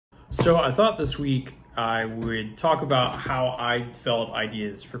So I thought this week I would talk about how I develop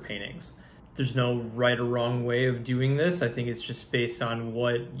ideas for paintings. There's no right or wrong way of doing this. I think it's just based on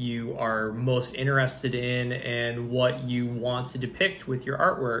what you are most interested in and what you want to depict with your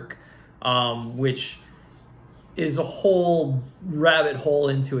artwork, which is a whole rabbit hole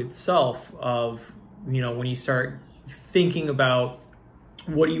into itself of, when you start thinking about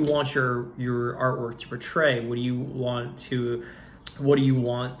what do you want your artwork to portray? What do you want to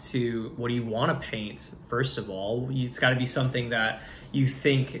paint? First of all, it's got to be something that you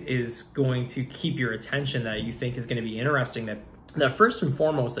think is going to keep your attention, that you think is going to be interesting, that first and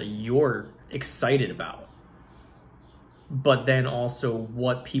foremost that you're excited about. But then also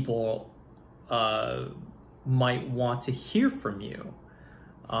what people might want to hear from you,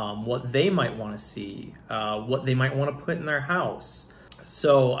 what they might want to see, what they might want to put in their house.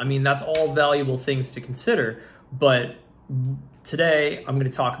 So, that's all valuable things to consider, but today I'm going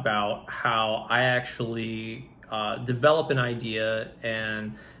to talk about how I actually develop an idea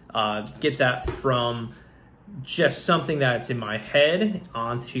and get that from just something that's in my head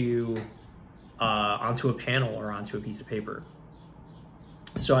onto a panel or onto a piece of paper.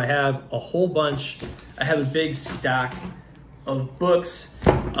 So I have a big stack of books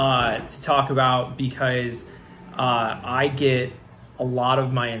to talk about because I get a lot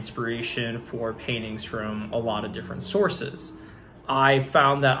of my inspiration for paintings from a lot of different sources. I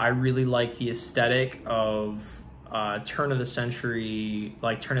found that I really like the aesthetic of turn of the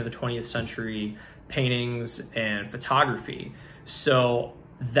 20th century paintings and photography. So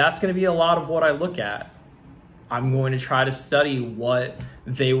that's going to be a lot of what I look at. I'm going to try to study what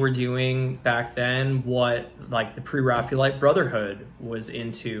they were doing back then, what the Pre-Raphaelite Brotherhood was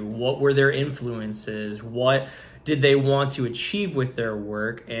into, what were their influences, what did they want to achieve with their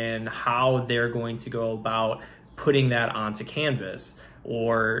work, and how they're going to go about putting that onto canvas.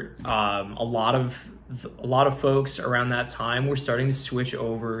 Or a lot of folks around that time were starting to switch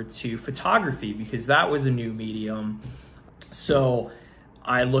over to photography because that was a new medium. So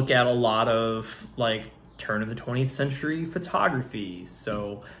I look at a lot of turn of the 20th century photography.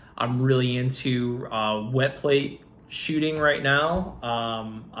 So I'm really into wet plate shooting right now.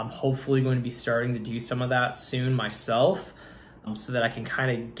 I'm hopefully going to be starting to do some of that soon myself, so that I can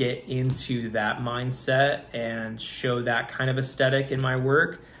kind of get into that mindset and show that kind of aesthetic in my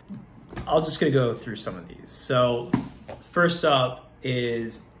work. I'm just gonna go through some of these. So first up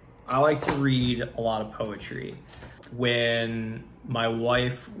is I like to read a lot of poetry. When my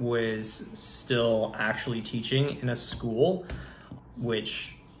wife was still actually teaching in a school,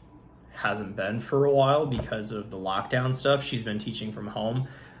 which hasn't been for a while because of the lockdown stuff, she's been teaching from home.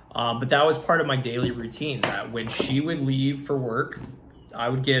 But that was part of my daily routine, that when she would leave for work, I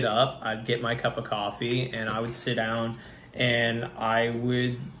would get up, I'd get my cup of coffee, and I would sit down and I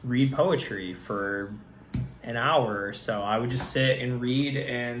would read poetry for an hour or so. I would just sit and read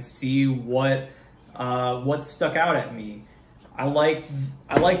and see what stuck out at me. I like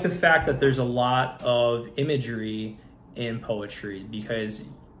the fact that there's a lot of imagery in poetry because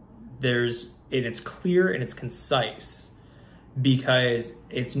it's clear and it's concise, because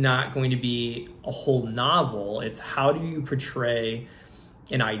it's not going to be a whole novel. It's how do you portray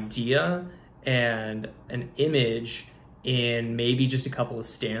an idea and an image in maybe just a couple of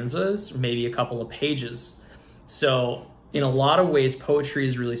stanzas, maybe a couple of pages. So in a lot of ways, poetry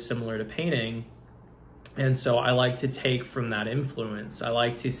is really similar to painting. And so I like to take from that influence. I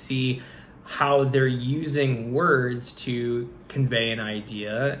like to see how they're using words to convey an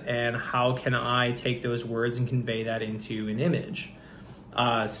idea, and how can I take those words and convey that into an image.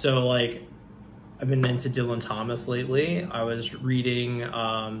 So I've been into Dylan Thomas lately. I was reading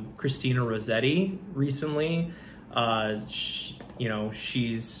Christina Rossetti recently.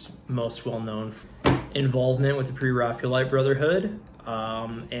 She's most well known for involvement with the Pre-Raphaelite Brotherhood.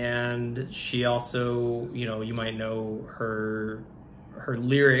 And she also, you might know her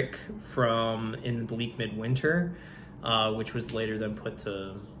lyric from In Bleak Midwinter, which was later then put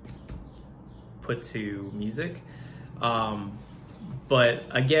to music. But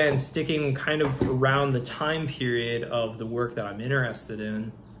again, sticking kind of around the time period of the work that I'm interested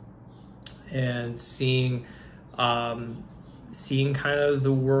in, and seeing kind of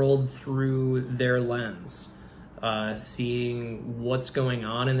the world through their lens. Seeing what's going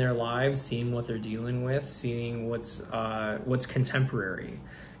on in their lives, seeing what they're dealing with, seeing what's contemporary,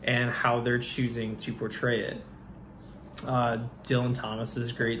 and how they're choosing to portray it. Dylan Thomas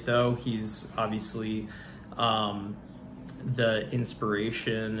is great, though. He's obviously the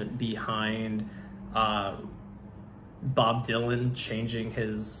inspiration behind Bob Dylan changing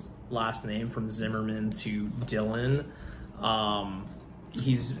his last name from Zimmerman to Dylan.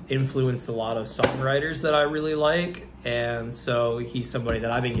 he's influenced a lot of songwriters that I really like, and so he's somebody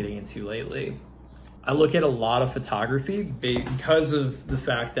that I've been getting into lately. I look at a lot of photography because of the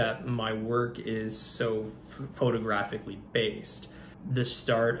fact that my work is so photographically based. The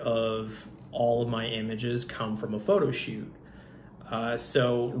start of all of my images come from a photo shoot.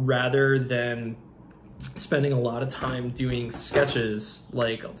 So rather than spending a lot of time doing sketches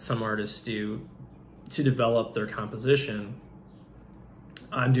like some artists do to develop their composition,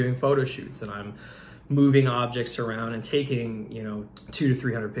 I'm doing photo shoots, and I'm moving objects around and taking, 200 to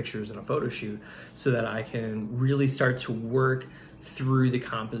 300 pictures in a photo shoot so that I can really start to work through the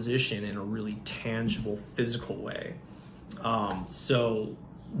composition in a really tangible, physical way. So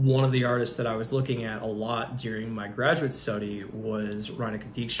one of the artists that I was looking at a lot during my graduate study was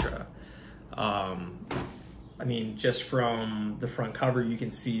Reineke Dijkstra. I mean, just from the front cover, you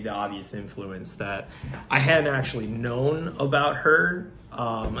can see the obvious influence that I hadn't actually known about her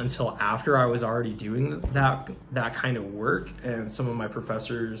until after I was already doing that kind of work, and some of my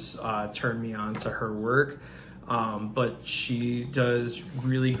professors turned me on to her work. But she does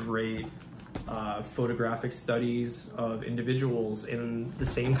really great photographic studies of individuals in the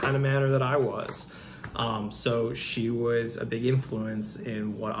same kind of manner that I was. So she was a big influence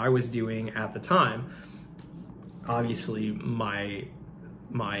in what I was doing at the time. Obviously, my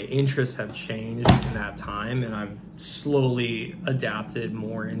interests have changed in that time, and I've slowly adapted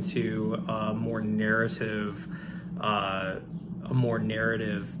more into a more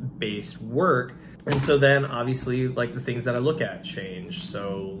narrative-based work. And so then obviously, like, the things that I look at change.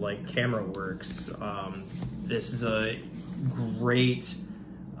 So like camera works. This is a great,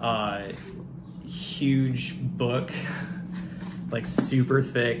 huge book, like super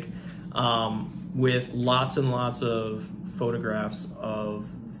thick, with lots and lots of photographs of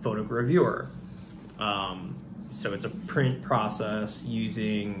photogravure. So it's a print process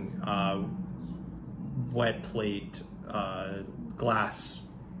using wet plate glass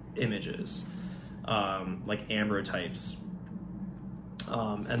images, like ambrotypes.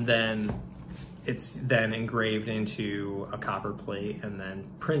 And then it's then engraved into a copper plate and then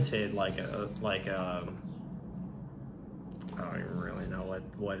printed like a I don't even really know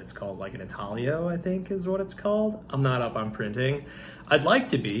what it's called, like an intaglio, I think is what it's called. I'm not up on printing. I'd like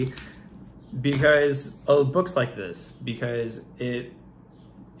to be, because of books like this, because it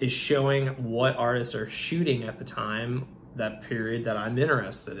is showing what artists are shooting at the time, that period that I'm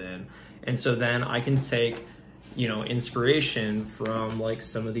interested in. And so then I can take, inspiration from like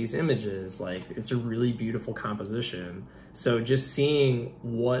some of these images. Like, it's a really beautiful composition. So just seeing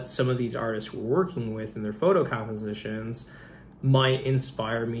what some of these artists were working with in their photo compositions might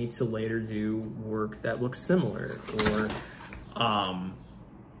inspire me to later do work that looks similar. Or,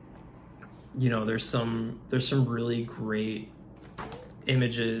 there's some really great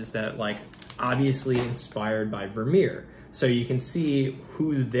images that, like, obviously inspired by Vermeer. So you can see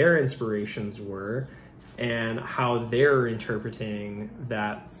who their inspirations were and how they're interpreting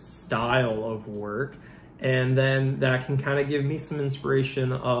that style of work. And then that can kind of give me some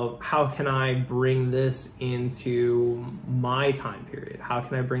inspiration of how can I bring this into my time period? How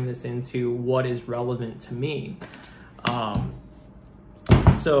can I bring this into what is relevant to me?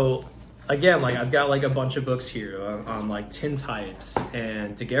 So again, like, I've got like a bunch of books here on like tintypes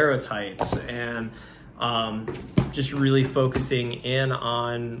and daguerreotypes, and just really focusing in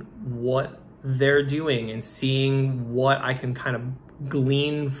on what they're doing and seeing what I can kind of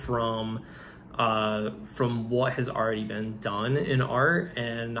glean from what has already been done in art,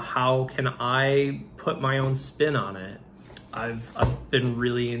 and how can I put my own spin on it. I've been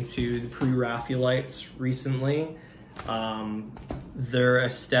really into the Pre-Raphaelites recently. Their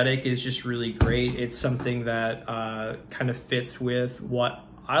aesthetic is just really great. It's something that kind of fits with what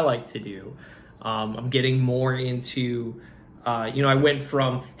I like to do. I'm getting more into, I went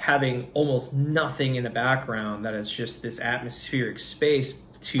from having almost nothing in the background that is just this atmospheric space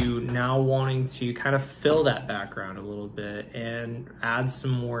to now wanting to kind of fill that background a little bit and add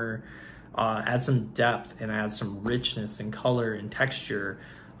some more, add some depth and add some richness and color and texture,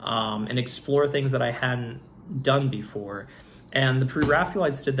 and explore things that I hadn't done before. And the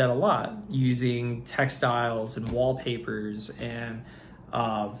Pre-Raphaelites did that a lot, using textiles and wallpapers and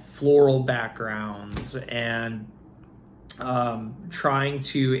floral backgrounds, and trying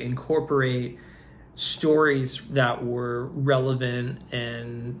to incorporate stories that were relevant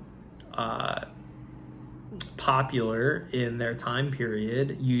and popular in their time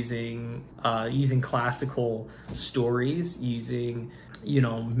period, using classical stories, using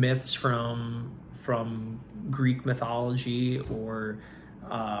myths from Greek mythology, or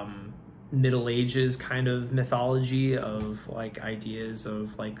Middle Ages kind of mythology of like ideas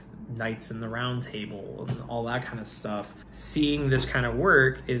of like knights in the round table and all that kind of stuff. Seeing this kind of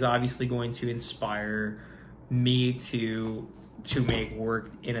work is obviously going to inspire me to make work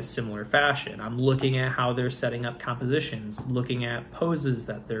in a similar fashion. I'm looking at how they're setting up compositions, looking at poses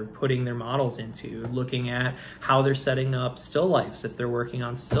that they're putting their models into, looking at how they're setting up still lifes, if they're working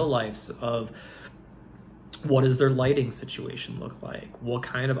on still lifes, of what does their lighting situation look like? What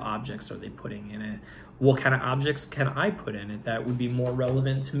kind of objects are they putting in it? What kind of objects can I put in it that would be more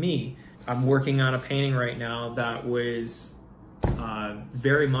relevant to me? I'm working on a painting right now that was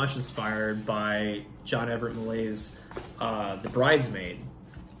very much inspired by John Everett Millet's The Bridesmaid.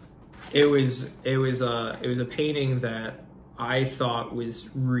 It was a painting that I thought was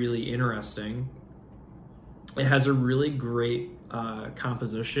really interesting. It has a really great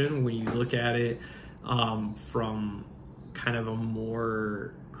composition when you look at it from kind of a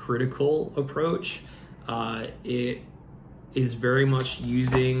more critical approach. It is very much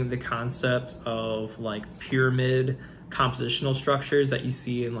using the concept of like pyramid compositional structures that you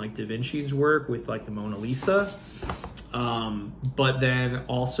see in like Da Vinci's work with like the Mona Lisa, but then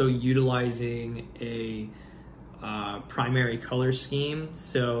also utilizing a primary color scheme.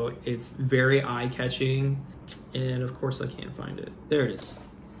 So it's very eye-catching, and of course I can't find it. There it is.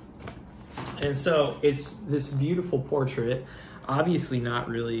 And so it's this beautiful portrait, obviously not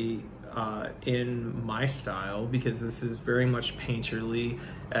really in my style, because this is very much painterly,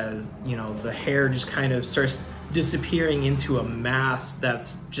 as you know, the hair just kind of starts disappearing into a mass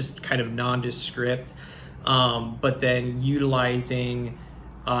that's just kind of nondescript, but then utilizing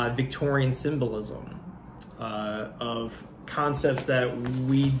Victorian symbolism of concepts that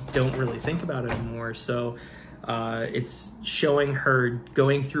we don't really think about anymore. So it's showing her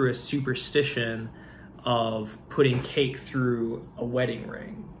going through a superstition of putting cake through a wedding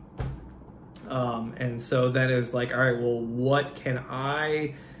ring. And so then it was like, all right, well, what can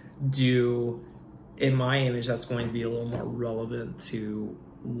I do in my image that's going to be a little more relevant to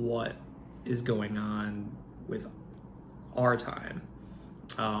what is going on with our time?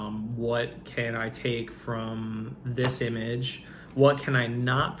 What can I take from this image? What can I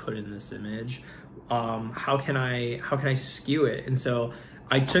not put in this image? How can I skew it? And so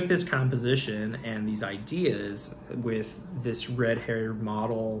I took this composition and these ideas with this red-haired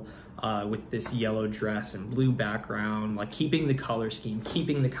model with this yellow dress and blue background, like keeping the color scheme,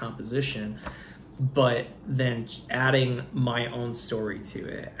 keeping the composition, but then adding my own story to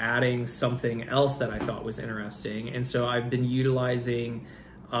it, adding something else that I thought was interesting. And so I've been utilizing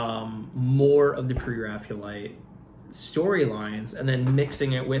more of the Pre-Raphaelite storylines and then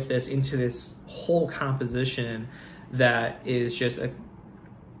mixing it with this into this whole composition that is just a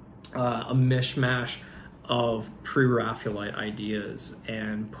mishmash of Pre-Raphaelite ideas,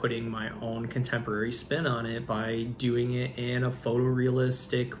 and putting my own contemporary spin on it by doing it in a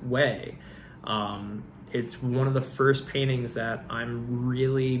photorealistic way. It's one of the first paintings that I'm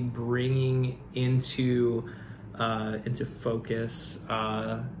really bringing into focus,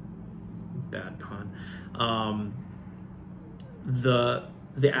 bad pun,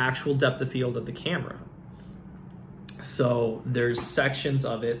 the actual depth of field of the camera. So there's sections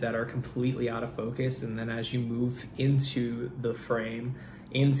of it that are completely out of focus, and then as you move into the frame,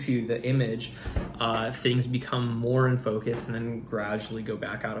 into the image, things become more in focus and then gradually go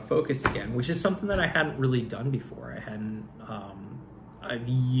back out of focus again, which is something that I hadn't really done before. I've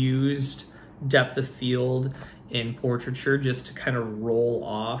used depth of field in portraiture just to kind of roll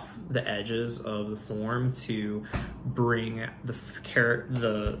off the edges of the form to bring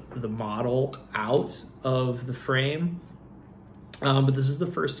the model out of the frame. But this is the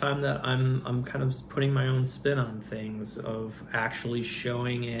first time that I'm kind of putting my own spin on things, of actually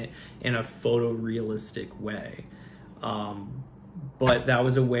showing it in a photorealistic way. But that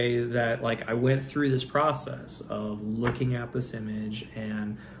was a way that, like, I went through this process of looking at this image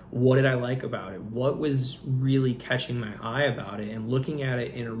and what did I like about it? What was really catching my eye about it? And looking at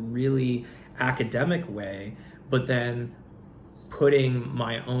it in a really academic way, but then putting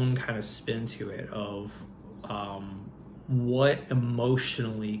my own kind of spin to it of what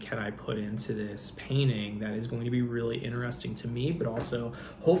emotionally can I put into this painting that is going to be really interesting to me, but also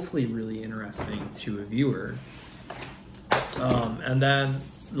hopefully really interesting to a viewer. And then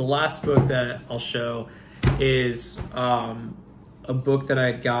the last book that I'll show is a book that I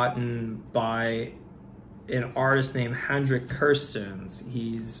had gotten by an artist named Hendrik Kerstens.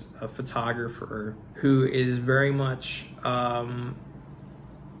 He's a photographer who is very much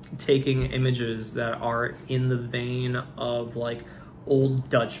taking images that are in the vein of like old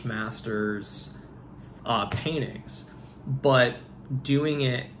Dutch masters paintings, but doing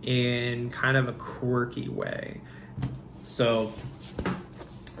it in kind of a quirky way. So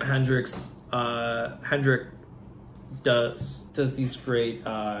Hendrik does these great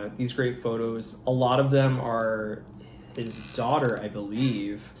photos. A lot of them are his daughter, I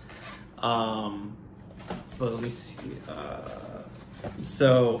believe. But let me see.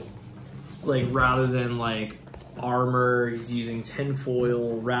 So, like, rather than like armor, he's using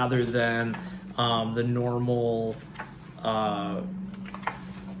tinfoil rather than the normal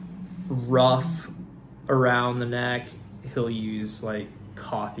ruff around the neck. He'll use like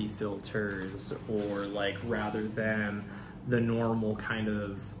coffee filters, or like rather than the normal kind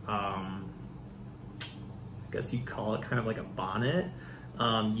of I guess you'd call it kind of like a bonnet,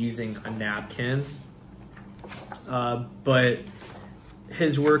 using a napkin. But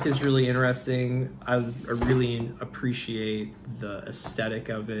his work is really interesting. I really appreciate the aesthetic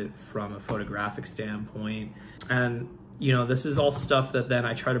of it from a photographic standpoint. And, you know, this is all stuff that then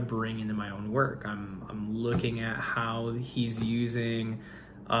I try to bring into my own work. I'm looking at how he's using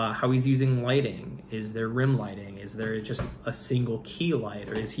lighting. Is there rim lighting? Is there just a single key light?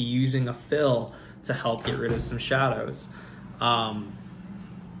 Or is he using a fill to help get rid of some shadows? And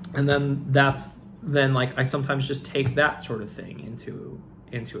then like I sometimes just take that sort of thing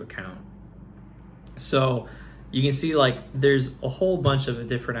into account. So you can see like there's a whole bunch of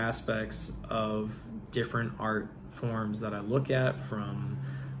different aspects of different art forms that I look at, from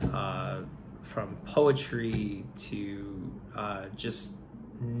poetry to just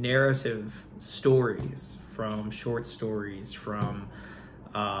narrative stories, from short stories, from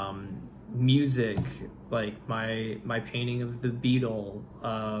music. Like my painting of the Beatle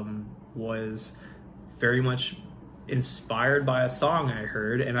was very much inspired by a song I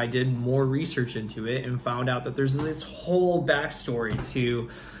heard, and I did more research into it and found out that there's this whole backstory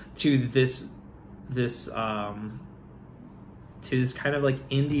to this kind of like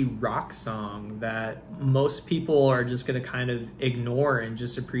indie rock song that most people are just going to kind of ignore and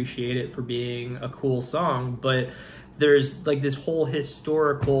just appreciate it for being a cool song, but there's like this whole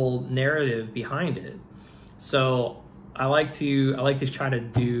historical narrative behind it. So I like to try to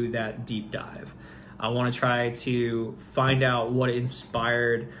do that deep dive. I want to try to find out what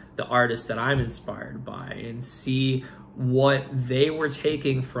inspired the artist that I'm inspired by, and see what they were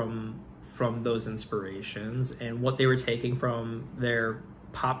taking from those inspirations, and what they were taking from their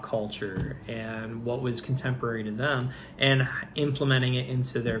pop culture and what was contemporary to them, and implementing it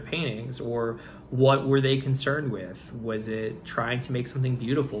into their paintings. Or what were they concerned with? Was it trying to make something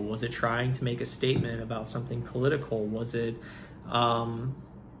beautiful? Was it trying to make a statement about something political? Was it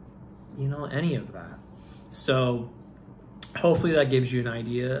you know, any of that? So hopefully that gives you an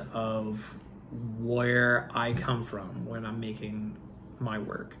idea of where I come from when I'm making my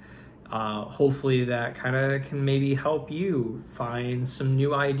work. Hopefully that kind of can maybe help you find some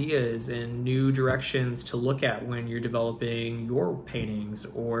new ideas and new directions to look at when you're developing your paintings,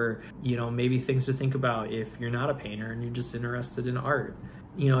 or, you know, maybe things to think about if you're not a painter and you're just interested in art.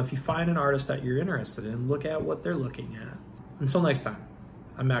 You know, if you find an artist that you're interested in, look at what they're looking at. Until next time,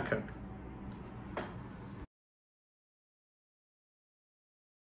 I'm Matt Cook.